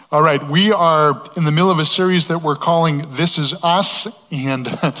All right, we are in the middle of a series that we're calling This Is Us, and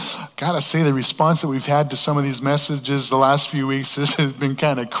gotta say the response that we've had to some of these messages the last few weeks has been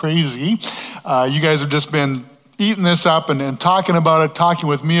kind of crazy. You guys have just been eating this up and talking about it, talking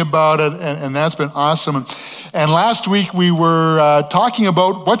with me about it, and that's been awesome. And last week we were talking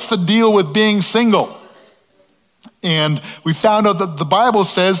about what's the deal with being single. And we found out that the Bible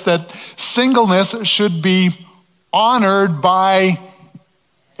says that singleness should be honored by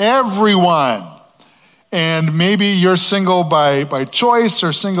everyone. And maybe you're single by choice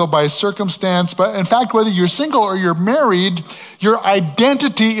or single by circumstance, but in fact, whether you're single or you're married, your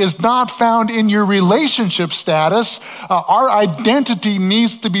identity is not found in your relationship status. Our identity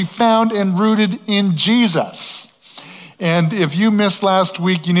needs to be found and rooted in Jesus. And if you missed last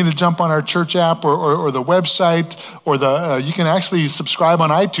week, you need to jump on our church app or the website, or you can actually subscribe on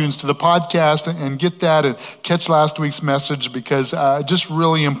iTunes to the podcast and get that and catch last week's message, because just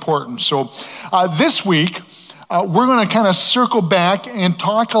really important. So this week, we're going to kind of circle back and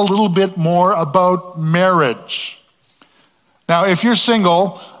talk a little bit more about marriage. Now, if you're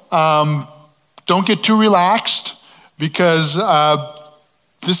single, don't get too relaxed, because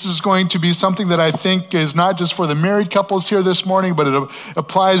this is going to be something that I think is not just for the married couples here this morning, but it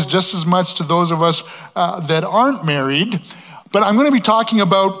applies just as much to those of us that aren't married. But I'm going to be talking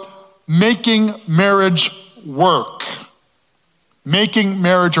about making marriage work. Making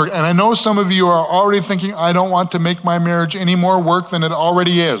marriage work. And I know some of you are already thinking, I don't want to make my marriage any more work than it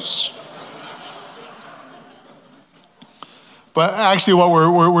already is. But actually what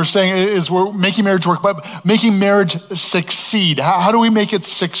we're saying is we're making marriage work, but making marriage succeed. How do we make it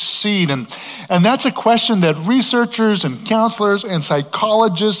succeed? And that's a question that researchers and counselors and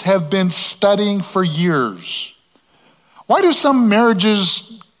psychologists have been studying for years. Why do some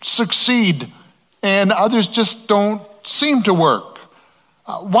marriages succeed and others just don't seem to work?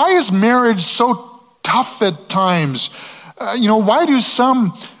 Why is marriage so tough at times? Why do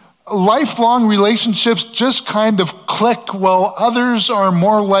some lifelong relationships just kind of click while others are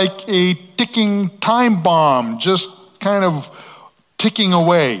more like a ticking time bomb, just kind of ticking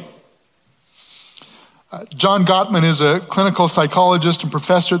away? John Gottman is a clinical psychologist and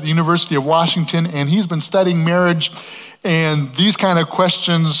professor at the University of Washington, and he's been studying marriage and these kind of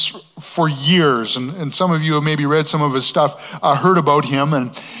questions for years. And some of you have maybe read some of his stuff, heard about him.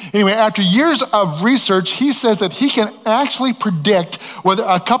 And anyway, after years of research, he says that he can actually predict whether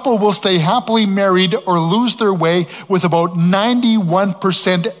a couple will stay happily married or lose their way with about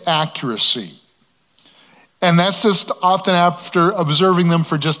 91% accuracy. And that's just often after observing them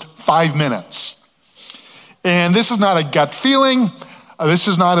for just 5 minutes. And this is not a gut feeling. This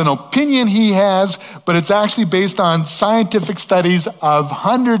is not an opinion he has, but it's actually based on scientific studies of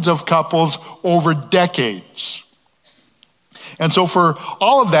hundreds of couples over decades. And so for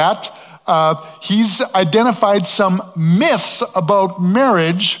all of that, he's identified some myths about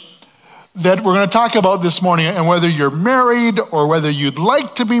marriage that we're going to talk about this morning. And whether you're married or whether you'd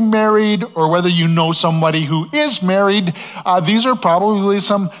like to be married or whether you know somebody who is married, these are probably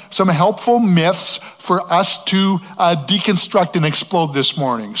some helpful myths for us to deconstruct and explode this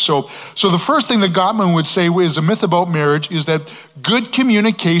morning. So the first thing that Gottman would say is a myth about marriage is that good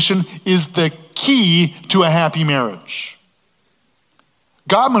communication is the key to a happy marriage.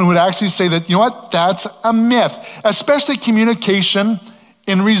 Gottman would actually say that, that's a myth, especially communication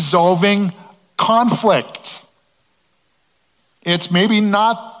in resolving conflict. It's maybe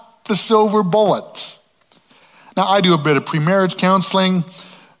not the silver bullet. Now, I do a bit of pre-marriage counseling.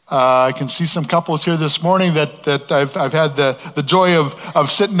 I can see some couples here this morning that I've had the joy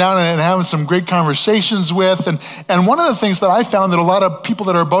of sitting down and having some great conversations with. And one of the things that I found that a lot of people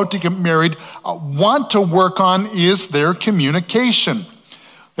that are about to get married want to work on is their communication.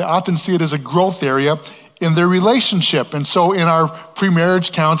 They often see it as a growth area in their relationship. And so in our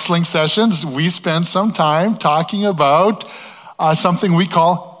pre-marriage counseling sessions, we spend some time talking about something we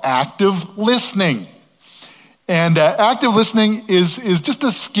call active listening. And active listening is just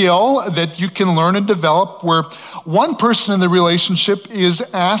a skill that you can learn and develop, where one person in the relationship is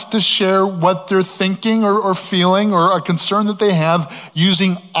asked to share what they're thinking or feeling or a concern that they have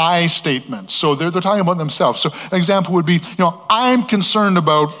using I statements. So they're talking about themselves. So an example would be, I'm concerned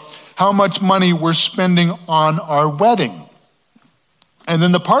about how much money we're spending on our wedding. And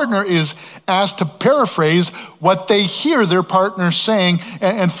then the partner is asked to paraphrase what they hear their partner saying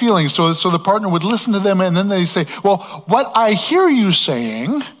and feeling. So the partner would listen to them, and then they say, well, what I hear you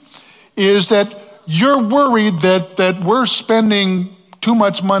saying is that you're worried that we're spending too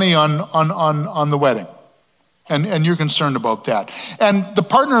much money on the wedding. And you're concerned about that. And the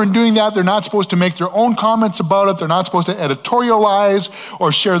partner in doing that, they're not supposed to make their own comments about it. They're not supposed to editorialize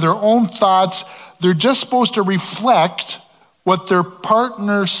or share their own thoughts. They're just supposed to reflect what their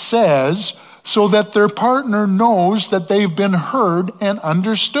partner says so that their partner knows that they've been heard and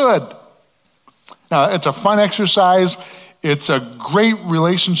understood. Now, it's a fun exercise. It's a great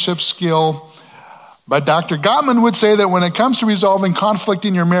relationship skill. But Dr. Gottman would say that when it comes to resolving conflict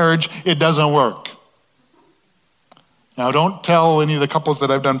in your marriage, it doesn't work. Now, don't tell any of the couples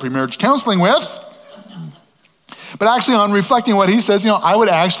that I've done pre-marriage counseling with. But actually, on reflecting what he says, I would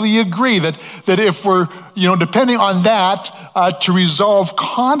actually agree that if we're, depending on that, to resolve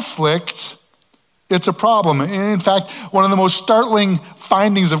conflict, it's a problem. In fact, one of the most startling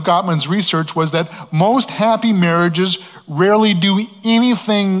findings of Gottman's research was that most happy marriages rarely do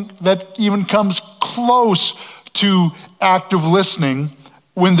anything that even comes close to active listening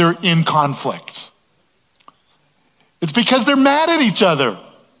when they're in conflict. It's because they're mad at each other.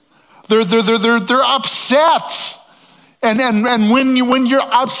 They're upset. And when you're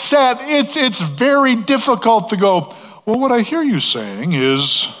upset, it's very difficult to go, well, what I hear you saying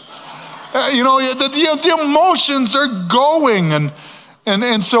is, the emotions are going.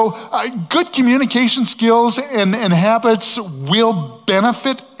 And so good communication skills and habits will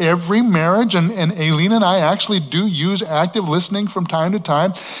benefit every marriage. And Aileen and I actually do use active listening from time to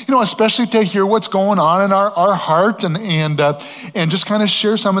time, especially to hear what's going on in our heart and just kind of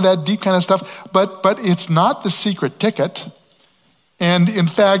share some of that deep kind of stuff. But it's not the secret ticket. And in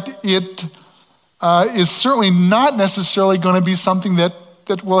fact, it is certainly not necessarily going to be something that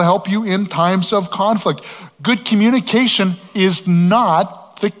will help you in times of conflict. Good communication is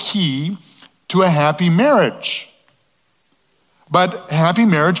not the key to a happy marriage. But happy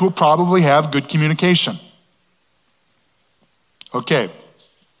marriage will probably have good communication. Okay.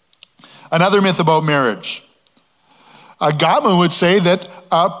 Another myth about marriage. Gottman would say that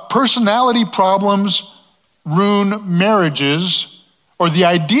personality problems ruin marriages, or the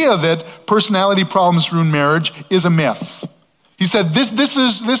idea that personality problems ruin marriage is a myth. He said this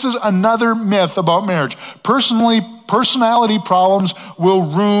is another myth about marriage. Personality problems will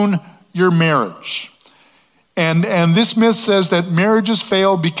ruin your marriage. And this myth says that marriages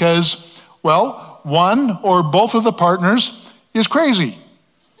fail because, well, one or both of the partners is crazy,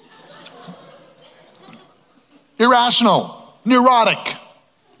 irrational, neurotic,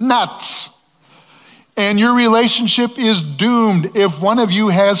 nuts. And your relationship is doomed if one of you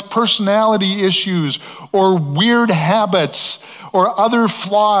has personality issues or weird habits or other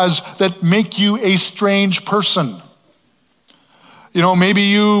flaws that make you a strange person. Maybe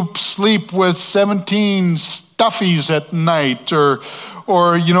you sleep with 17 stuffies at night,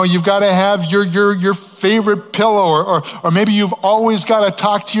 or you've got to have your favorite pillow, or maybe you've always got to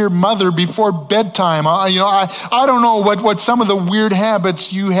talk to your mother before bedtime. I don't know what some of the weird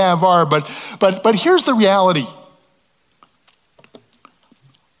habits you have are, but here's the reality.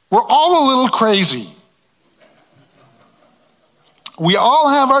 We're all a little crazy. We all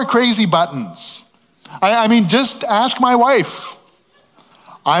have our crazy buttons. I mean, just ask my wife.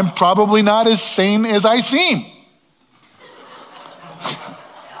 I'm probably not as sane as I seem.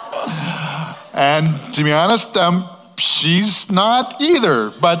 And to be honest, she's not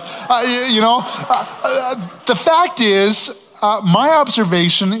either. But, the fact is, my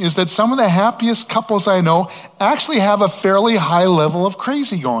observation is that some of the happiest couples I know actually have a fairly high level of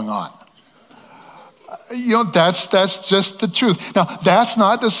crazy going on. That's just the truth. Now, that's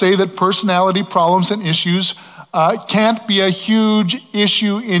not to say that personality problems and issues can't be a huge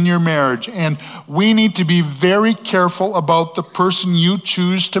issue in your marriage. And we need to be very careful about the person you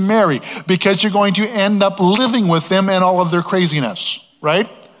choose to marry, because you're going to end up living with them and all of their craziness, right?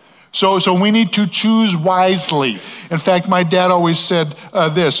 So we need to choose wisely. In fact, my dad always said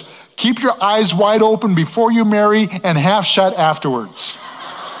this: keep your eyes wide open before you marry and half shut afterwards.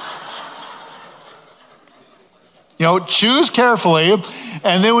 Choose carefully,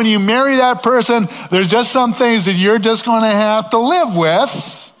 and then when you marry that person, there's just some things that you're just going to have to live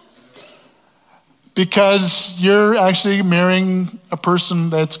with, because you're actually marrying a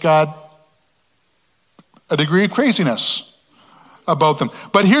person that's got a degree of craziness about them.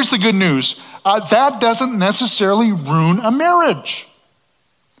 But here's the good news. That doesn't necessarily ruin a marriage.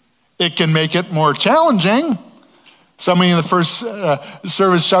 It can make it more challenging. Somebody in the first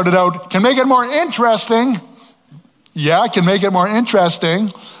service shouted out, can make it more interesting. Yeah, it can make it more interesting,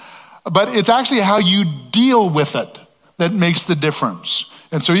 but it's actually how you deal with it that makes the difference.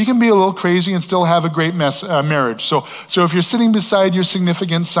 And so you can be a little crazy and still have a great marriage. So if you're sitting beside your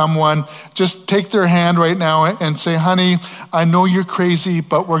significant someone, just take their hand right now and say, honey, I know you're crazy,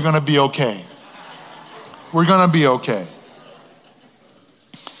 but we're going to be okay. We're going to be okay.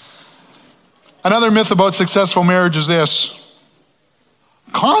 Another myth about successful marriage is this: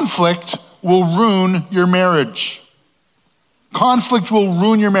 conflict will ruin your marriage. Conflict will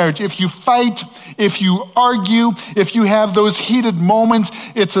ruin your marriage. If you fight, if you argue, if you have those heated moments,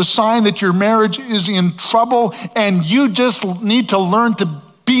 it's a sign that your marriage is in trouble, and you just need to learn to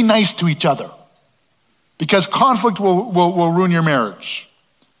be nice to each other, because conflict will ruin your marriage.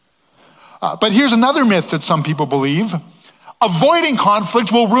 But here's another myth that some people believe: avoiding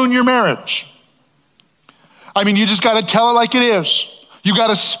conflict will ruin your marriage. I mean, you just got to tell it like it is. You got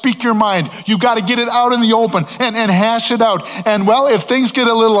to speak your mind. You got to get it out in the open and hash it out. And well, if things get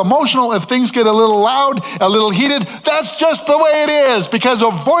a little emotional, if things get a little loud, a little heated, that's just the way it is, because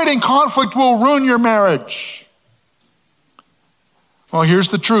avoiding conflict will ruin your marriage. Well, here's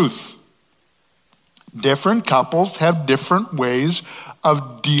the truth. Different couples have different ways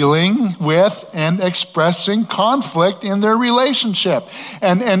of dealing with and expressing conflict in their relationship.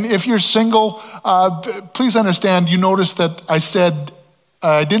 And if you're single, please understand, you notice that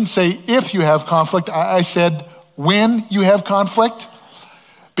I didn't say if you have conflict, I said when you have conflict,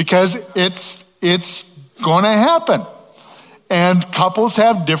 because it's going to happen. And couples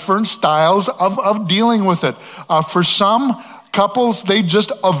have different styles of dealing with it. For some couples, they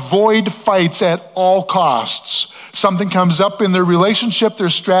just avoid fights at all costs. Something comes up in their relationship, their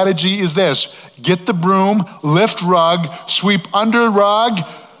strategy is this: get the broom, lift rug, sweep under rug,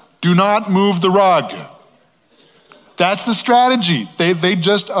 do not move the rug. That's the strategy. They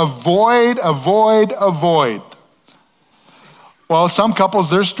just avoid. Well, some couples,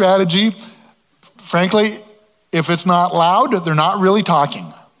 their strategy, frankly, if it's not loud, they're not really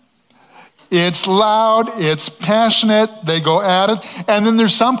talking. It's loud, it's passionate, they go at it. And then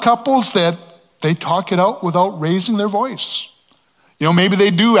there's some couples that they talk it out without raising their voice. You know, maybe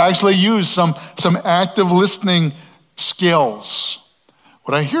they do actually use some active listening skills.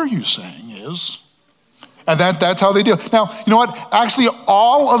 What I hear you saying is, and that's how they deal. Now, you know what? Actually,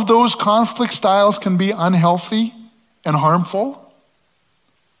 all of those conflict styles can be unhealthy and harmful.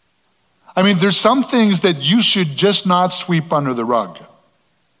 I mean, there's some things that you should just not sweep under the rug.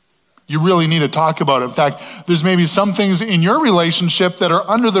 You really need to talk about it. In fact, there's maybe some things in your relationship that are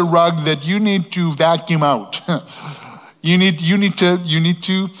under the rug that you need to vacuum out. You need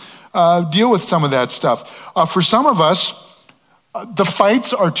to deal with some of that stuff. For some of us, the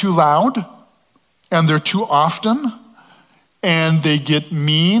fights are too loud, and they're too often, and they get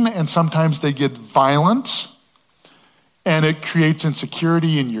mean, and sometimes they get violent, and it creates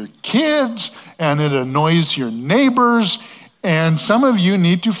insecurity in your kids, and it annoys your neighbors. And some of you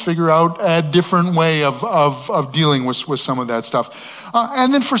need to figure out a different way of dealing with some of that stuff.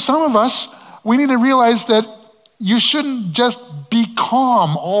 And then for some of us, we need to realize that you shouldn't just be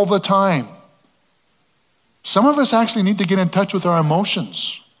calm all the time. Some of us actually need to get in touch with our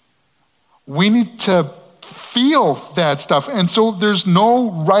emotions. We need to feel that stuff. And so there's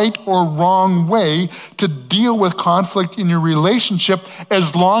no right or wrong way to deal with conflict in your relationship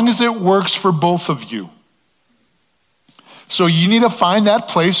as long as it works for both of you. So you need to find that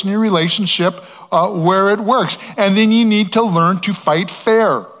place in your relationship where it works. And then you need to learn to fight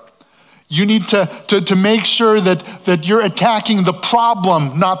fair. You need to make sure that you're attacking the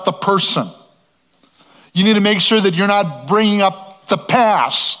problem, not the person. You need to make sure that you're not bringing up the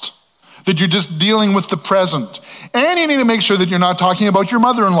past, that you're just dealing with the present. And you need to make sure that you're not talking about your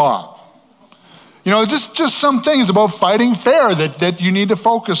mother-in-law. You know, just some things about fighting fair that you need to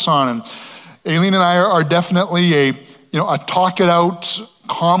focus on. And Aileen and I are definitely a talk it out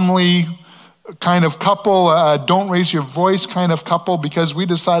calmly kind of couple, don't raise your voice kind of couple, because we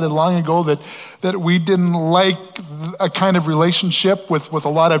decided long ago that we didn't like a kind of relationship with a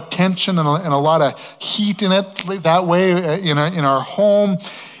lot of tension and a lot of heat in it that way in our home.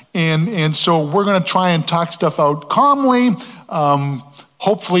 And so we're going to try and talk stuff out calmly,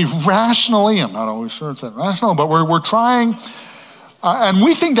 hopefully rationally. I'm not always sure it's that rational, but we're trying. And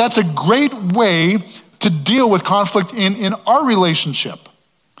we think that's a great way to deal with conflict in our relationship.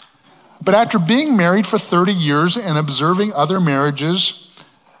 But after being married for 30 years and observing other marriages,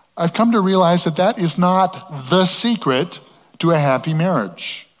 I've come to realize that is not the secret to a happy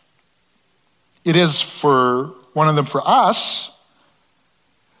marriage. It is for one of them for us,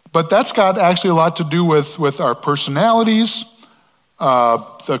 but that's got actually a lot to do with our personalities,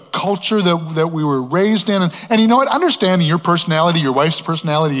 the culture that we were raised in. And you know what? Understanding your personality, your wife's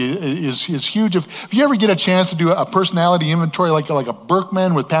personality is huge. If you ever get a chance to do a personality inventory like a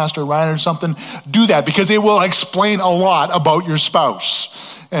Berkman with Pastor Ryan or something, do that because it will explain a lot about your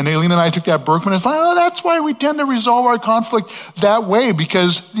spouse. And Aileen and I took that Berkman. It's like, oh, that's why we tend to resolve our conflict that way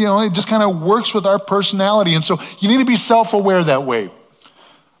because, it just kind of works with our personality. And so you need to be self-aware that way.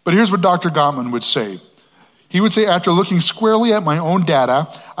 But here's what Dr. Gottman would say. He would say, after looking squarely at my own data,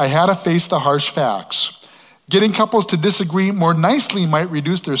 I had to face the harsh facts. Getting couples to disagree more nicely might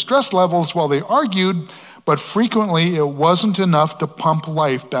reduce their stress levels while they argued, but frequently it wasn't enough to pump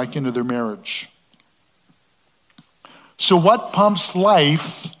life back into their marriage. So what pumps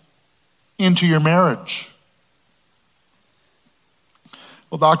life into your marriage?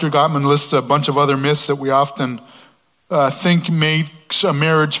 Well, Dr. Gottman lists a bunch of other myths that we often think makes a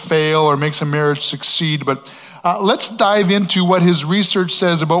marriage fail or makes a marriage succeed, but let's dive into what his research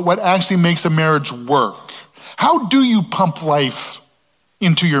says about what actually makes a marriage work. How do you pump life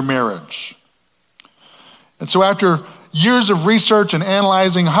into your marriage? And so after years of research and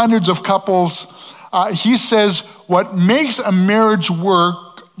analyzing hundreds of couples, he says what makes a marriage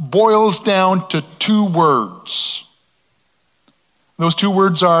work boils down to two words. Those two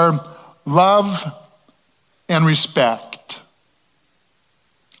words are love and respect.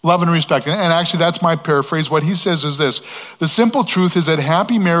 Love and respect. And actually, that's my paraphrase. What he says is this. The simple truth is that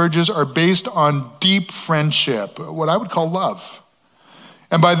happy marriages are based on deep friendship, what I would call love.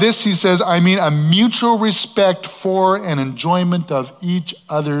 And by this, he says, I mean a mutual respect for and enjoyment of each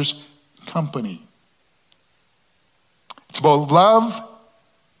other's company. It's about love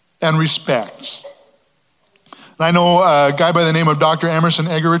and respect. I know a guy by the name of Dr. Emerson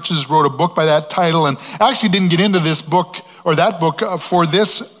Eggerichs wrote a book by that title and actually didn't get into this book or that book for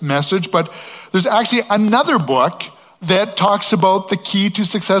this message, but there's actually another book that talks about the key to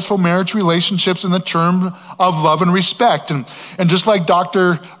successful marriage relationships in the term of love and respect. And just like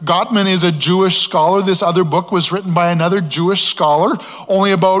Dr. Gottman is a Jewish scholar, this other book was written by another Jewish scholar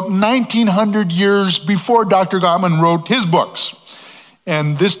only about 1900 years before Dr. Gottman wrote his books.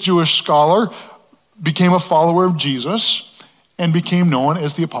 And this Jewish scholar became a follower of Jesus and became known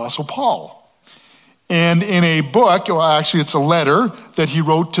as the Apostle Paul. And in a book, well, actually it's a letter that he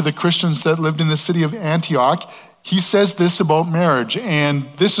wrote to the Christians that lived in the city of Antioch, he says this about marriage, and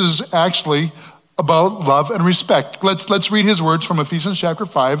this is actually about love and respect. Let's read his words from Ephesians chapter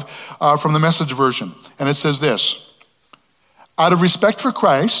 5 from the Message version. And it says this, out of respect for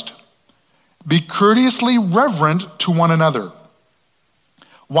Christ, be courteously reverent to one another.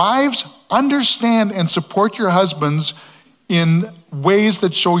 Wives, understand and support your husbands in ways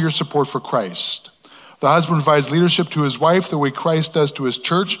that show your support for Christ. The husband provides leadership to his wife the way Christ does to his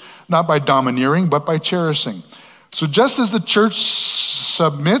church, not by domineering, but by cherishing. So just as the church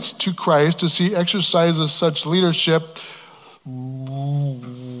submits to Christ as he exercises such leadership,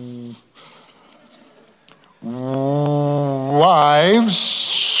 wives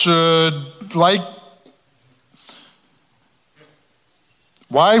should likewise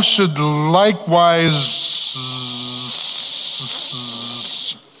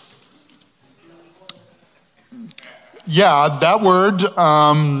that word,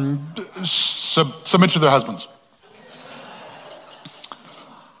 submit to their husbands.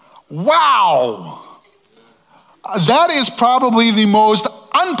 Wow! That is probably the most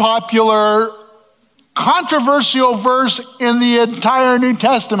unpopular, controversial verse in the entire New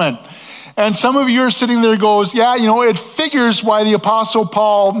Testament. And some of you are sitting there goes, yeah, it figures why the Apostle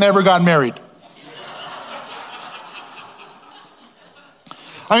Paul never got married.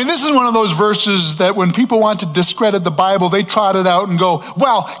 I mean, this is one of those verses that when people want to discredit the Bible, they trot it out and go,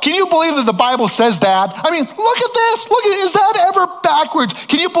 well, can you believe that the Bible says that? I mean, look at this. Is that ever backwards?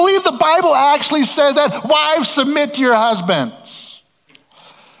 Can you believe the Bible actually says that? Wives, submit to your husbands.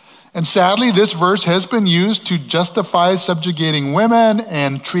 And sadly, this verse has been used to justify subjugating women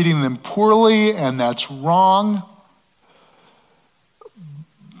and treating them poorly, and that's wrong.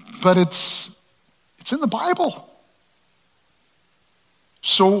 But it's in the Bible.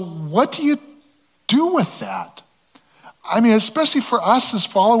 So what do you do with that? I mean, especially for us as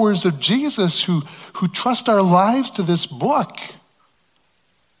followers of Jesus who trust our lives to this book.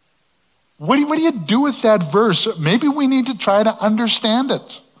 What do you do with that verse? Maybe we need to try to understand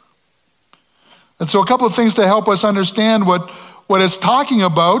it. And so a couple of things to help us understand what it's talking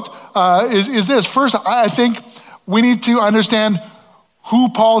about is this. First, I think we need to understand who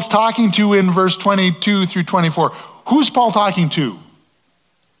Paul's talking to in verse 22 through 24. Who's Paul talking to?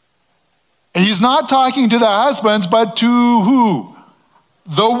 He's not talking to the husbands, but to who?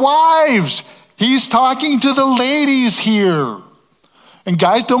 The wives. He's talking to the ladies here. And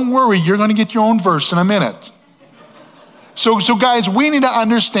guys, don't worry, you're going to get your own verse in a minute. So guys, we need to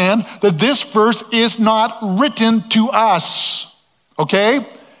understand that this verse is not written to us, okay?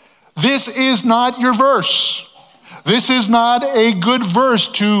 This is not your verse. This is not a good verse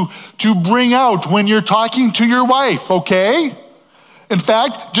to bring out when you're talking to your wife, okay? In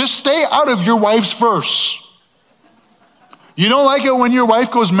fact, just stay out of your wife's verse. You don't like it when your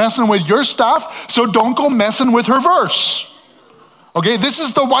wife goes messing with your stuff, so don't go messing with her verse. Okay, this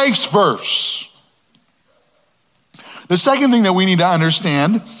is the wife's verse. The second thing that we need to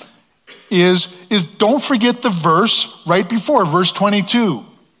understand is don't forget the verse right before, verse 22.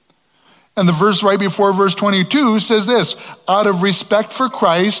 And the verse right before verse 22 says this, out of respect for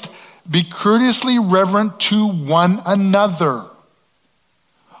Christ, be courteously reverent to one another.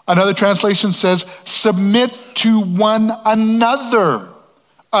 Another translation says, submit to one another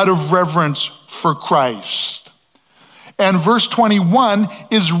out of reverence for Christ. And verse 21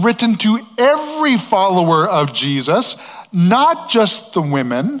 is written to every follower of Jesus, not just the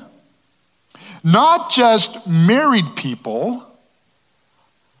women, not just married people,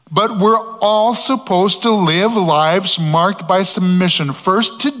 but we're all supposed to live lives marked by submission,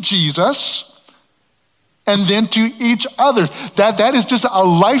 first to Jesus, and then to each other. That is just a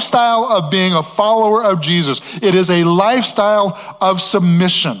lifestyle of being a follower of Jesus. It is a lifestyle of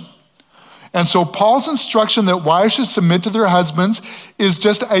submission. And so Paul's instruction that wives should submit to their husbands is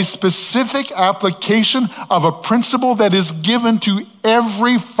just a specific application of a principle that is given to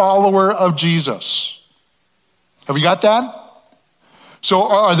every follower of Jesus. Have we got that? So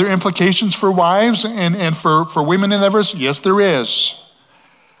are there implications for wives and for women in that verse? Yes, there is.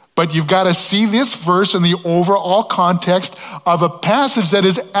 But you've got to see this verse in the overall context of a passage that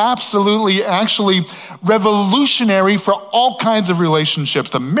is actually revolutionary for all kinds of relationships.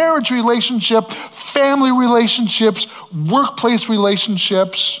 The marriage relationship, family relationships, workplace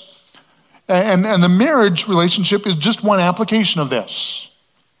relationships. And the marriage relationship is just one application of this.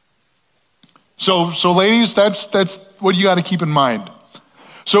 So ladies, that's what you got to keep in mind.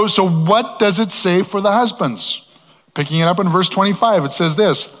 So what does it say for the husbands? Picking it up in verse 25, it says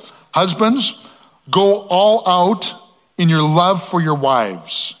this, husbands, go all out in your love for your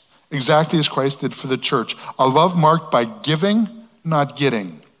wives, exactly as Christ did for the church. A love marked by giving, not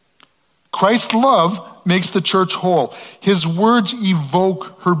getting. Christ's love makes the church whole. His words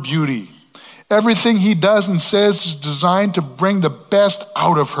evoke her beauty. Everything he does and says is designed to bring the best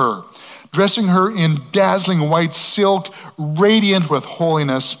out of her, dressing her in dazzling white silk, radiant with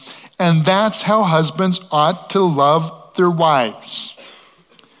holiness. And that's how husbands ought to love their wives.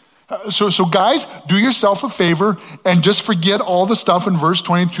 So guys, do yourself a favor and just forget all the stuff in verse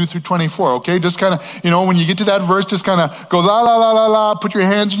 22 through 24, okay? Just kind of, when you get to that verse, just kind of go la, la, la, la, la, put your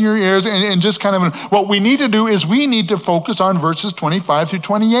hands in your ears and just kind of, what we need to do is we need to focus on verses 25 through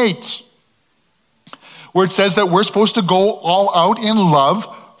 28, where it says that we're supposed to go all out in love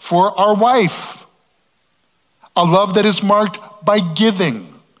for our wife. A love that is marked by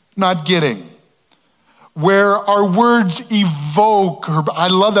giving, not getting. Where our words evoke her, I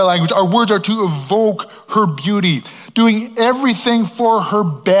love that language. Our words are to evoke her beauty, doing everything for her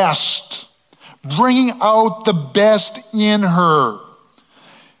best, bringing out the best in her.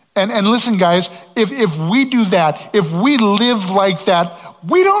 And listen, guys, if we do that, if we live like that,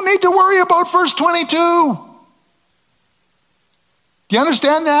 we don't need to worry about verse 22. Do you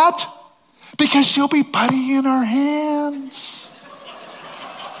understand that? Because she'll be putty in our hands.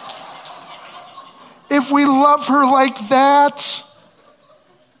 If we love her like that,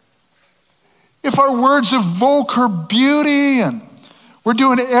 if our words evoke her beauty and we're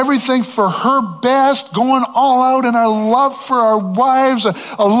doing everything for her best, going all out in our love for our wives,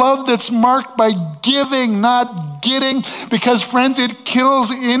 a love that's marked by giving, not getting, because friends, it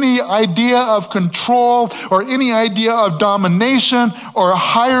kills any idea of control or any idea of domination or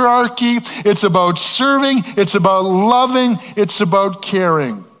hierarchy. It's about serving, it's about loving, it's about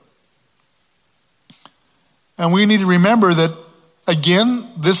caring. And we need to remember that, again,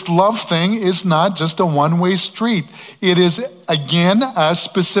 this love thing is not just a one-way street. It is, again, a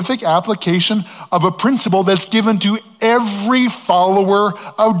specific application of a principle that's given to every follower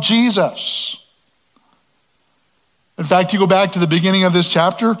of Jesus. In fact, you go back to the beginning of this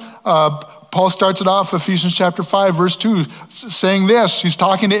chapter, Paul starts it off, Ephesians chapter 5, verse 2, saying this. He's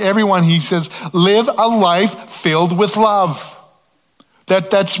talking to everyone. He says, live a life filled with love.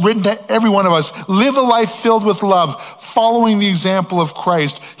 That's written to every one of us. Live a life filled with love, following the example of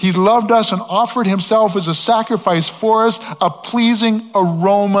Christ. He loved us and offered himself as a sacrifice for us, a pleasing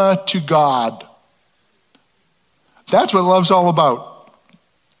aroma to God. That's what love's all about.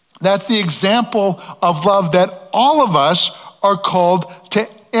 That's the example of love that all of us are called to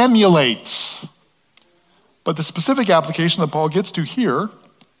emulate. But the specific application that Paul gets to here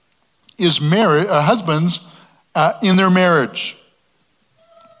is husbands in their marriage.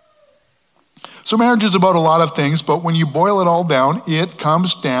 So marriage is about a lot of things, but when you boil it all down, it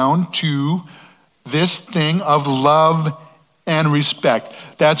comes down to this thing of love and respect.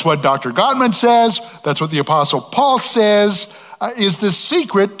 That's what Dr. Gottman says. That's what the Apostle Paul says is the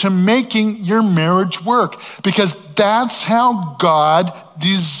secret to making your marriage work, because that's how God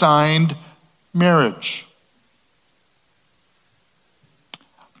designed marriage.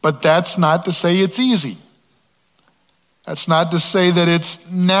 But that's not to say it's easy. That's not to say that it's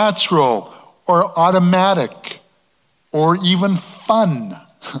natural or automatic or even fun.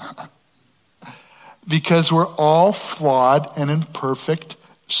 Because we're all flawed and imperfect,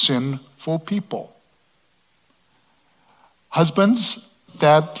 sinful people. Husbands,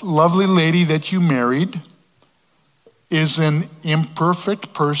 that lovely lady that you married is an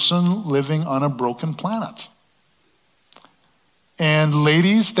imperfect person living on a broken planet. And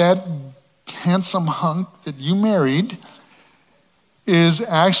ladies, that handsome hunk that you married is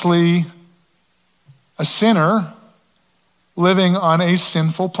actually a sinner living on a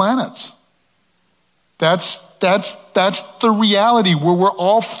sinful planet. That's the reality, where we're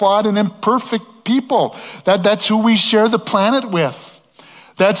all flawed and imperfect people. That's who we share the planet with.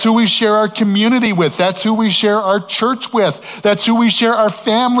 That's who we share our community with. That's who we share our church with. That's who we share our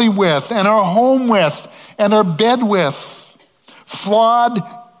family with and our home with and our bed with. Flawed,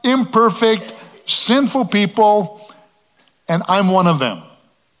 imperfect, sinful people, and I'm one of them.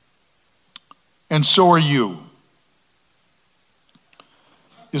 And so are you.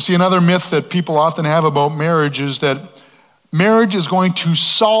 You see, another myth that people often have about marriage is that marriage is going to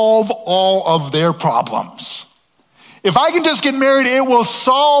solve all of their problems. If I can just get married, it will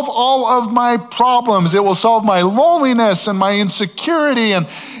solve all of my problems. It will solve my loneliness and my insecurity and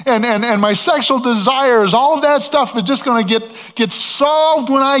my sexual desires. All of that stuff is just going to get solved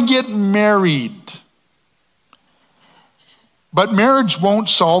when I get married. But marriage won't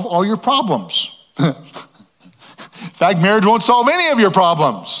solve all your problems. In fact, marriage won't solve any of your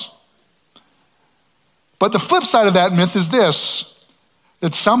problems. But the flip side of that myth is this,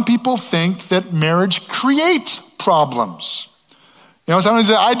 that some people think that marriage creates problems. You know, somebody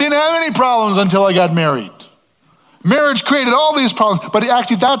says, I didn't have any problems until I got married. Marriage created all these problems, but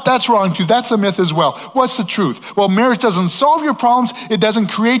actually that's wrong too. That's a myth as well. What's the truth? Well, marriage doesn't solve your problems. It doesn't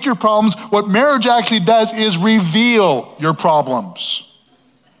create your problems. What marriage actually does is reveal your problems.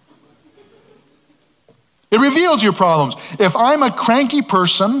 It reveals your problems. If I'm a cranky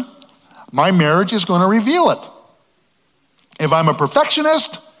person, my marriage is going to reveal it. If I'm a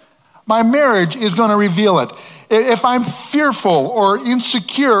perfectionist, my marriage is going to reveal it. If I'm fearful or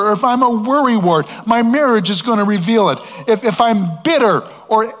insecure, or if I'm a worrywart, my marriage is going to reveal it. If I'm bitter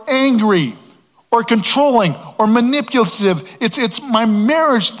or angry or controlling or manipulative, it's my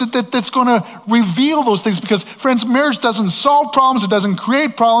marriage that's going to reveal those things. Because, friends, marriage doesn't solve problems. It doesn't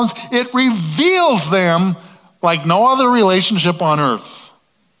create problems. It reveals them like no other relationship on earth.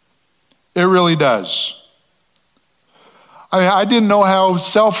 It really does. I mean, I didn't know how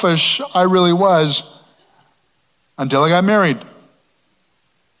selfish I really was until I got married.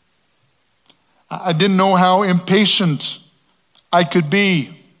 I didn't know how impatient I could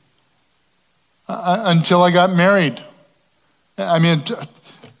be until I got married. I mean,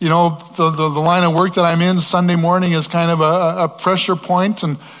 you know, the line of work that I'm in Sunday morning is kind of a pressure point.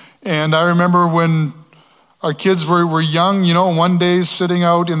 And I remember when our kids were young, you know, one day sitting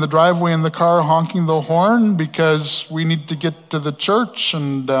out in the driveway in the car honking the horn because we need to get to the church.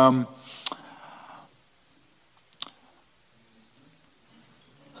 And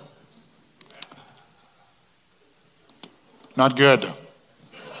not good.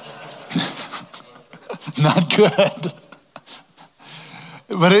 Not good.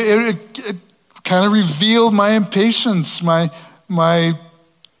 But it kind of revealed my impatience, my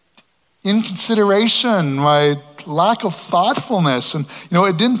inconsideration, my lack of thoughtfulness. And, you know,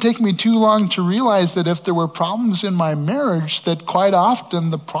 it didn't take me too long to realize that if there were problems in my marriage, that quite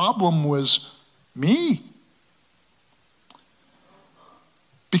often the problem was me.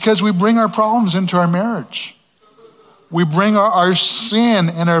 Because we bring our problems into our marriage. We bring our sin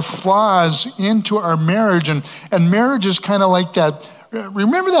and our flaws into our marriage. And marriage is kind of like that.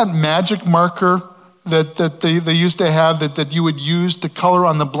 Remember that magic marker that they used to have that you would use to color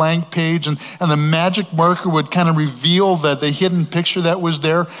on the blank page, and the magic marker would kind of reveal the hidden picture that was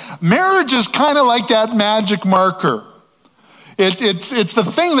there? Marriage is kind of like that magic marker. It's the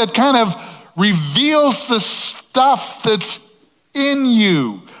thing that kind of reveals the stuff that's in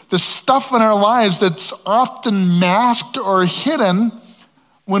you, the stuff in our lives that's often masked or hidden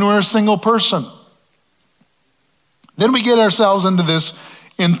when we're a single person. Then we get ourselves into this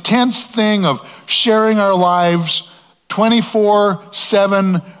intense thing of sharing our lives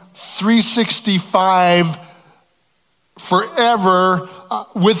 24/7, 365, forever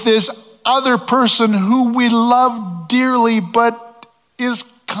with this other person who we love dearly but is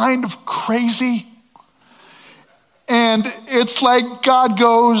kind of crazy. And it's like God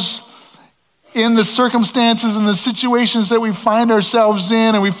goes in the circumstances and the situations that we find ourselves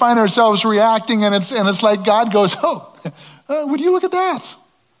in, and we find ourselves reacting, and it's like God goes, would you look at that?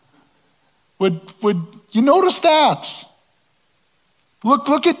 Would you notice that?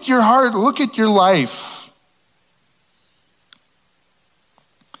 Look at your heart, look at your life.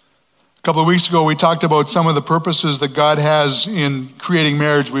 A couple of weeks ago, we talked about some of the purposes that God has in creating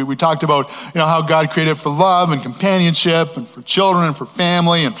marriage. We talked about how God created for love and companionship and for children and for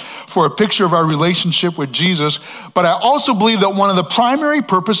family and for a picture of our relationship with Jesus. But I also believe that one of the primary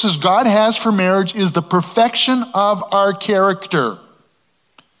purposes God has for marriage is the perfection of our character.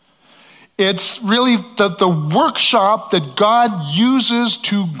 It's really the workshop that God uses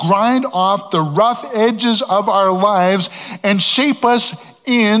to grind off the rough edges of our lives and shape us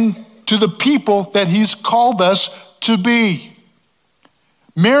into the people that he's called us to be.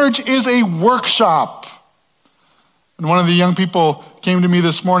 Marriage is a workshop. And one of the young people came to me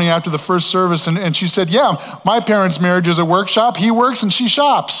this morning after the first service, and she said, yeah, my parents' marriage is a workshop. He works and she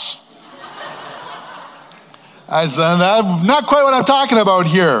shops. I said, that's not quite what I'm talking about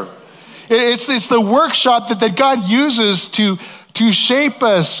here. It's the workshop that God uses to shape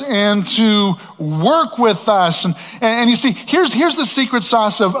us and to work with us. And you see, here's the secret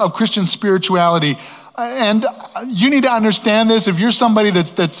sauce of Christian spirituality. And you need to understand this. If you're somebody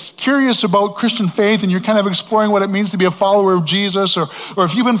that's curious about Christian faith and you're kind of exploring what it means to be a follower of Jesus, or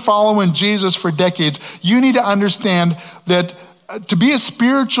if you've been following Jesus for decades, you need to understand that to be a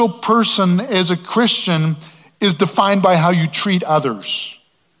spiritual person as a Christian is defined by how you treat others.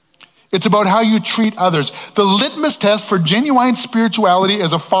 It's about how you treat others. The litmus test for genuine spirituality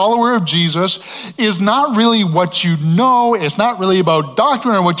as a follower of Jesus is not really what you know. It's not really about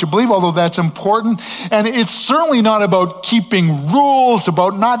doctrine or what you believe, although that's important. And it's certainly not about keeping rules,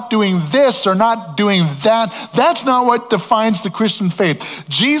 about not doing this or not doing that. That's not what defines the Christian faith.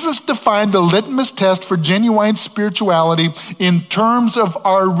 Jesus defined the litmus test for genuine spirituality in terms of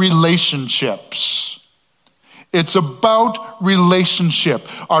our relationships. It's about relationship,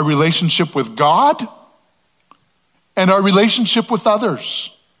 our relationship with God and our relationship with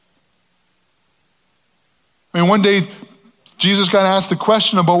others. I mean, one day, Jesus got asked the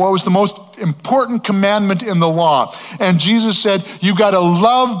question about what was the most important commandment in the law. And Jesus said, you got to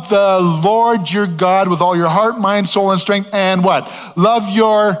love the Lord your God with all your heart, mind, soul, and strength, and what? Love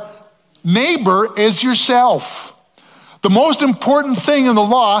your neighbor as yourself. The most important thing in the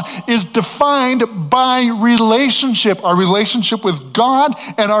law is defined by relationship, our relationship with God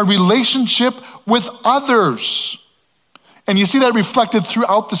and our relationship with others. And you see that reflected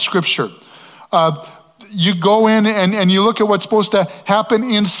throughout the scripture. You go in and you look at what's supposed to happen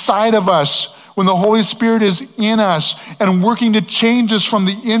inside of us when the Holy Spirit is in us and working to change us from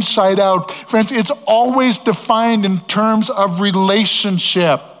the inside out. Friends, it's always defined in terms of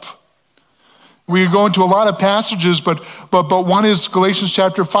relationship. We go into a lot of passages, but one is Galatians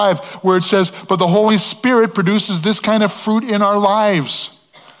chapter 5, where it says, but the Holy Spirit produces this kind of fruit in our lives: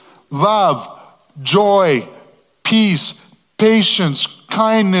 love, joy, peace, patience,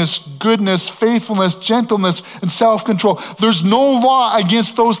 kindness, goodness, faithfulness, gentleness, and self-control. There's no law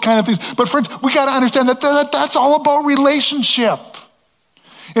against those kind of things. But friends, we got to understand that that's all about relationship.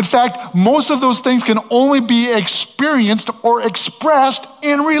 In fact, most of those things can only be experienced or expressed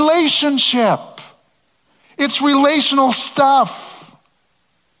in relationship. It's relational stuff.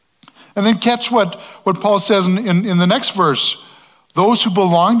 And then catch what Paul says in the next verse. Those who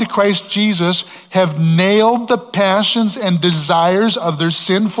belong to Christ Jesus have nailed the passions and desires of their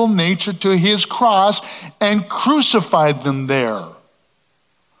sinful nature to his cross and crucified them there.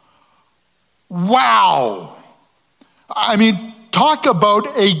 Wow. I mean, talk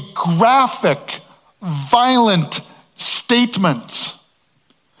about a graphic, violent statement.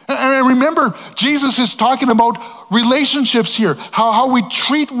 And remember, Jesus is talking about relationships here, how we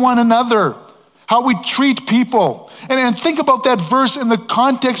treat one another, how we treat people. And think about that verse in the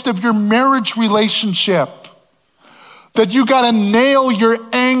context of your marriage relationship, that you got to nail your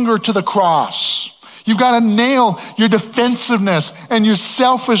anger to the cross. You've got to nail your defensiveness and your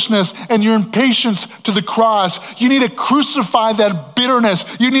selfishness and your impatience to the cross. You need to crucify that bitterness.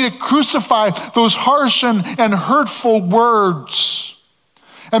 You need to crucify those harsh and hurtful words.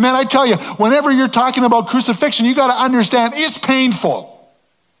 And man, I tell you, whenever you're talking about crucifixion, you got to understand it's painful.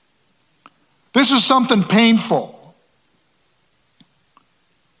 This is something painful.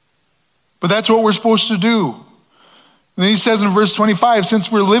 But that's what we're supposed to do. And then he says in verse 25,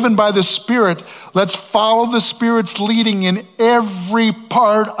 since we're living by the Spirit, let's follow the Spirit's leading in every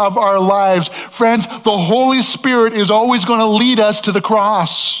part of our lives. Friends, the Holy Spirit is always going to lead us to the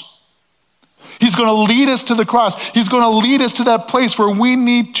cross. He's going to lead us to the cross. He's going to lead us to that place where we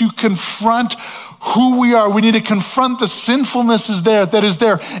need to confront who we are. We need to confront the sinfulness that is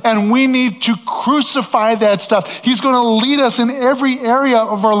there. And we need to crucify that stuff. He's going to lead us in every area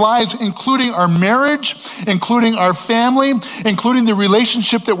of our lives, including our marriage, including our family, including the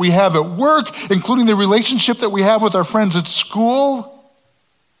relationship that we have at work, including the relationship that we have with our friends at school.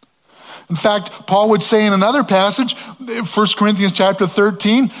 In fact, Paul would say in another passage, 1 Corinthians chapter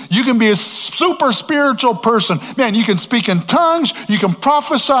 13, you can be a super spiritual person. Man, you can speak in tongues, you can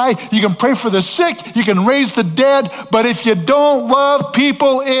prophesy, you can pray for the sick, you can raise the dead, but if you don't love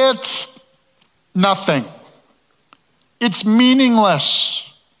people, it's nothing. It's meaningless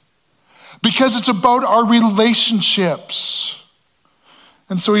because it's about our relationships.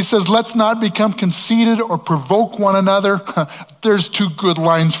 And so he says, let's not become conceited or provoke one another. There's two good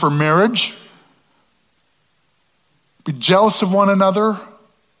lines for marriage. Be jealous of one another.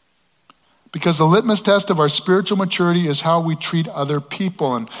 Because the litmus test of our spiritual maturity is how we treat other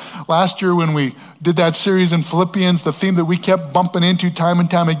people. And last year when we did that series in Philippians, the theme that we kept bumping into time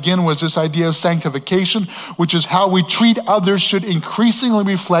and time again was this idea of sanctification, which is how we treat others should increasingly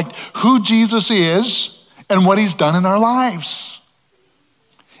reflect who Jesus is and what he's done in our lives.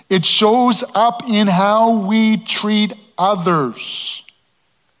 It shows up in how we treat others.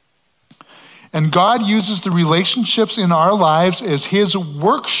 And God uses the relationships in our lives as his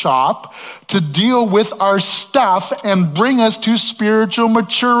workshop to deal with our stuff and bring us to spiritual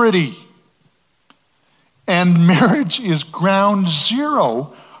maturity. And marriage is ground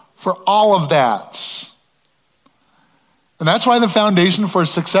zero for all of that. And that's why the foundation for a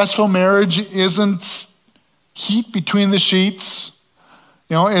successful marriage isn't heat between the sheets.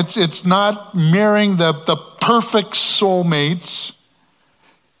 You know, it's not marrying the perfect soulmates.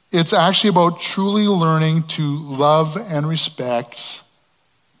 It's actually about truly learning to love and respect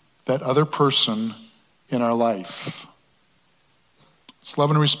that other person in our life. It's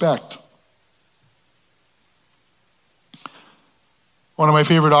love and respect. One of my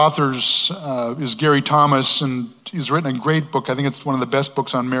favorite authors is Gary Thomas, and he's written a great book. I think it's one of the best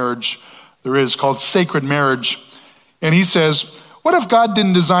books on marriage there is, called Sacred Marriage. And he says, what if God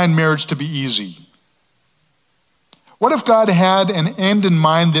didn't design marriage to be easy? What if God had an end in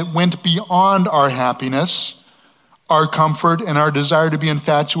mind that went beyond our happiness, our comfort, and our desire to be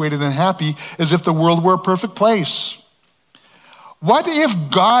infatuated and happy, as if the world were a perfect place? What if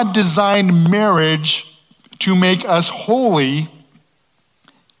God designed marriage to make us holy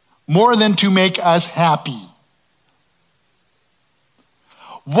more than to make us happy?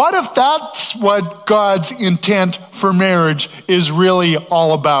 What if that's what God's intent for marriage is really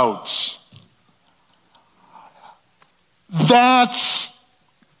all about? That's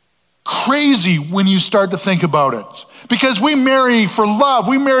crazy when you start to think about it. Because we marry for love.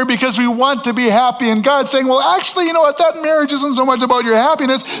 We marry because we want to be happy. And God's saying, well, actually, you know what? That marriage isn't so much about your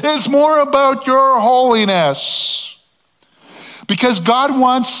happiness. It's more about your holiness. Because God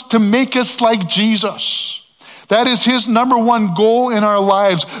wants to make us like Jesus. That is his number one goal in our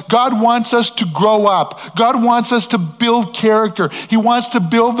lives. God wants us to grow up. God wants us to build character. He wants to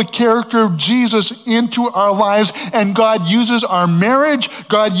build the character of Jesus into our lives. And God uses our marriage.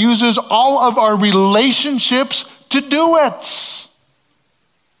 God uses all of our relationships to do it.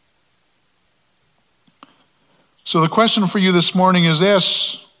 So the question for you this morning is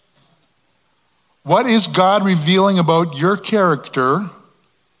this: what is God revealing about your character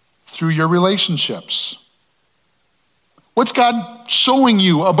through your relationships? What's God showing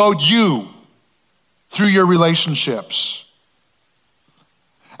you about you through your relationships?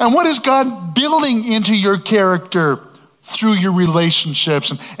 And what is God building into your character through your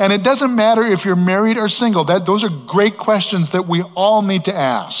relationships? And it doesn't matter if you're married or single. Those are great questions that we all need to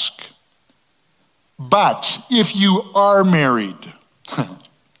ask. But if you are married,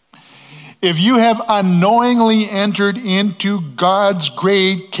 if you have unknowingly entered into God's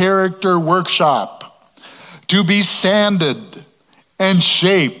great character workshop to be sanded and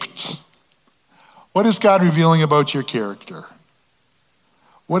shaped, what is God revealing about your character?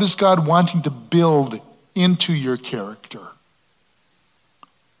 What is God wanting to build into your character?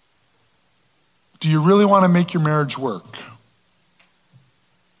 Do you really want to make your marriage work?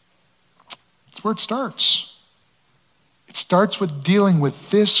 That's where it starts. It starts with dealing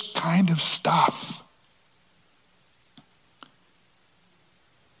with this kind of stuff. A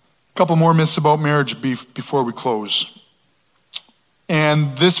couple more myths about marriage before we close.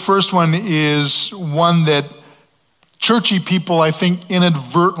 And this first one is one that churchy people, I think,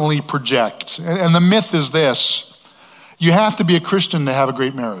 inadvertently project. And the myth is this: you have to be a Christian to have a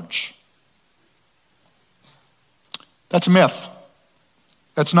great marriage. That's a myth.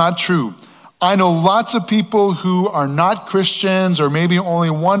 That's not true. I know lots of people who are not Christians, or maybe only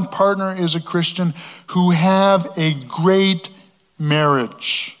one partner is a Christian, who have a great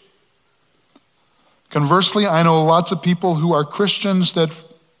marriage. Conversely, I know lots of people who are Christians that,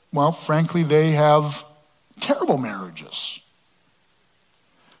 well, frankly, they have terrible marriages.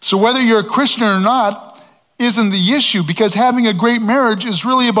 So whether you're a Christian or not isn't the issue, because having a great marriage is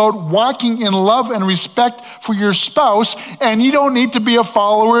really about walking in love and respect for your spouse, and you don't need to be a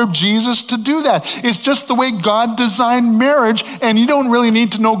follower of Jesus to do that. It's just the way God designed marriage, and you don't really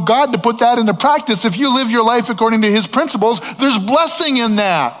need to know God to put that into practice. If you live your life according to his principles, there's blessing in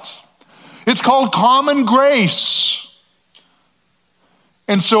that. It's called common grace.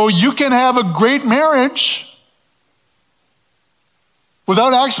 And so you can have a great marriage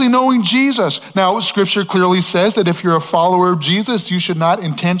without actually knowing Jesus. Now, Scripture clearly says that if you're a follower of Jesus, you should not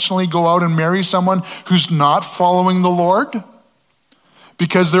intentionally go out and marry someone who's not following the Lord,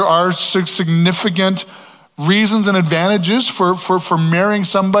 because there are significant reasons and advantages for marrying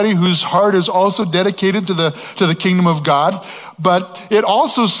somebody whose heart is also dedicated to the kingdom of God. But it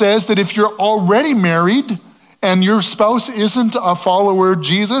also says that if you're already married and your spouse isn't a follower of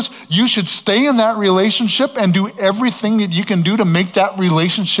Jesus, you should stay in that relationship and do everything that you can do to make that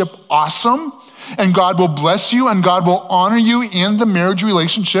relationship awesome. And God will bless you, and God will honor you in the marriage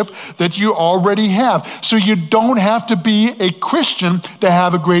relationship that you already have. So you don't have to be a Christian to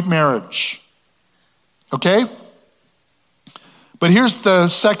have a great marriage. Okay? But here's the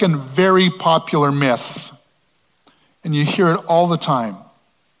second very popular myth, and you hear it all the time.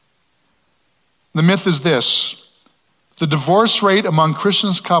 The myth is this: the divorce rate among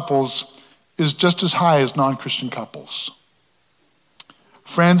Christian couples is just as high as non-Christian couples.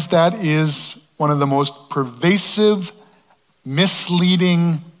 Friends, that is one of the most pervasive,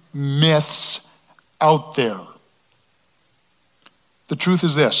 misleading myths out there. The truth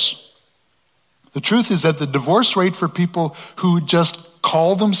is this: the truth is that the divorce rate for people who just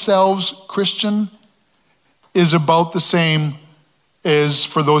call themselves Christian is about the same as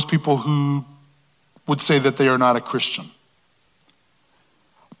for those people who would say that they are not a Christian.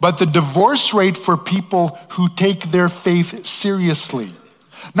 But the divorce rate for people who take their faith seriously,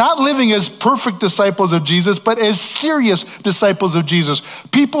 not living as perfect disciples of Jesus, but as serious disciples of Jesus.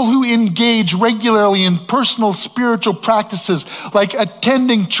 People who engage regularly in personal spiritual practices, like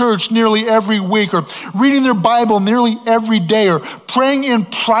attending church nearly every week, or reading their Bible nearly every day, or praying in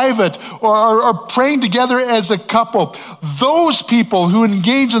private, or praying together as a couple. Those people who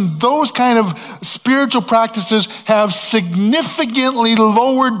engage in those kind of spiritual practices have significantly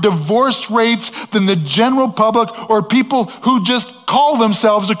lower divorce rates than the general public, or people who just call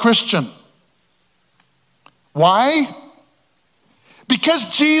themselves a Christian. Why?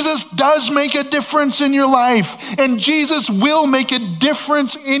 Because Jesus does make a difference in your life, and Jesus will make a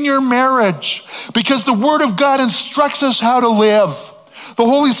difference in your marriage, because the Word of God instructs us how to live. The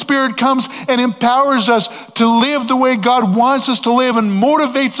Holy Spirit comes and empowers us to live the way God wants us to live, and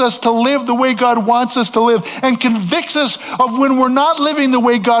motivates us to live the way God wants us to live, and convicts us of when we're not living the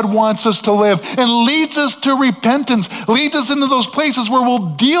way God wants us to live, and leads us to repentance, leads us into those places where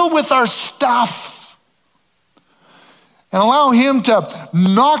we'll deal with our stuff and allow Him to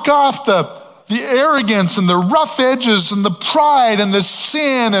knock off the arrogance and the rough edges and the pride and the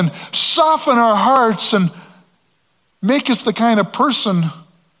sin, and soften our hearts and make us the kind of person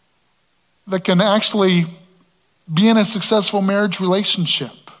that can actually be in a successful marriage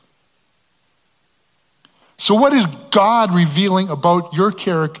relationship. So what is God revealing about your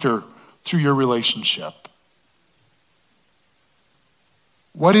character through your relationship?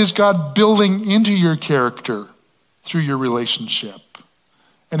 What is God building into your character through your relationship?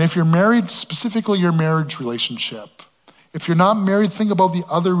 And if you're married, specifically your marriage relationship. If you're not married, think about the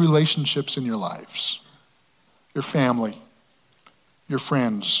other relationships in your lives. Your family, your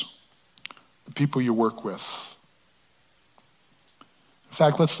friends, the people you work with. In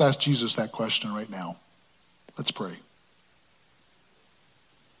fact, let's ask Jesus that question right now. Let's pray.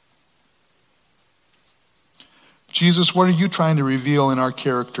 Jesus, what are you trying to reveal in our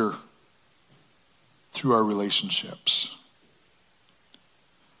character through our relationships?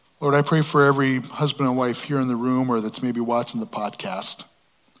 Lord, I pray for every husband and wife here in the room, or that's maybe watching the podcast.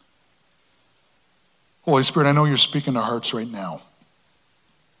 Holy Spirit, I know you're speaking to hearts right now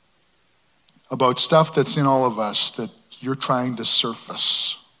about stuff that's in all of us that you're trying to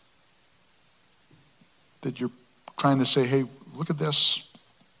surface. That you're trying to say, hey, look at this.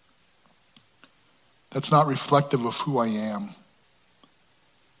 That's not reflective of who I am.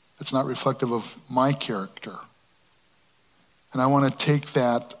 It's not reflective of my character. And I want to take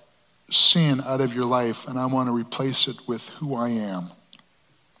that sin out of your life and I want to replace it with who I am.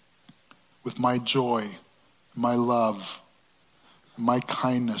 With my joy, my love, my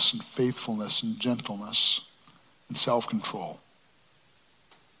kindness and faithfulness and gentleness and self-control.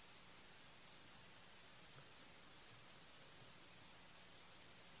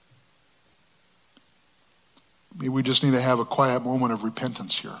 Maybe we just need to have a quiet moment of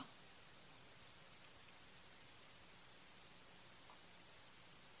repentance here.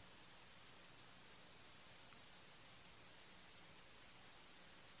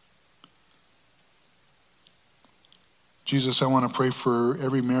 Jesus, I want to pray for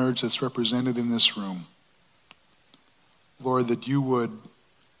every marriage that's represented in this room. Lord, that you would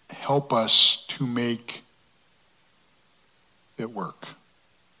help us to make it work.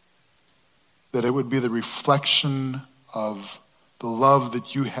 That it would be the reflection of the love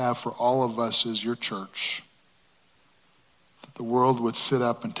that you have for all of us as your church. That the world would sit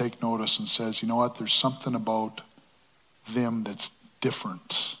up and take notice and says, you know what, there's something about them that's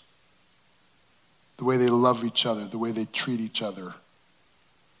different. The way they love each other, the way they treat each other,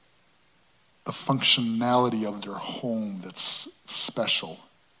 the functionality of their home that's special.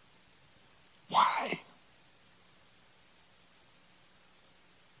 Why?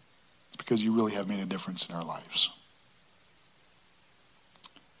 It's because you really have made a difference in our lives.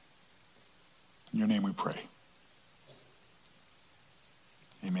 In your name we pray.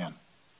 Amen.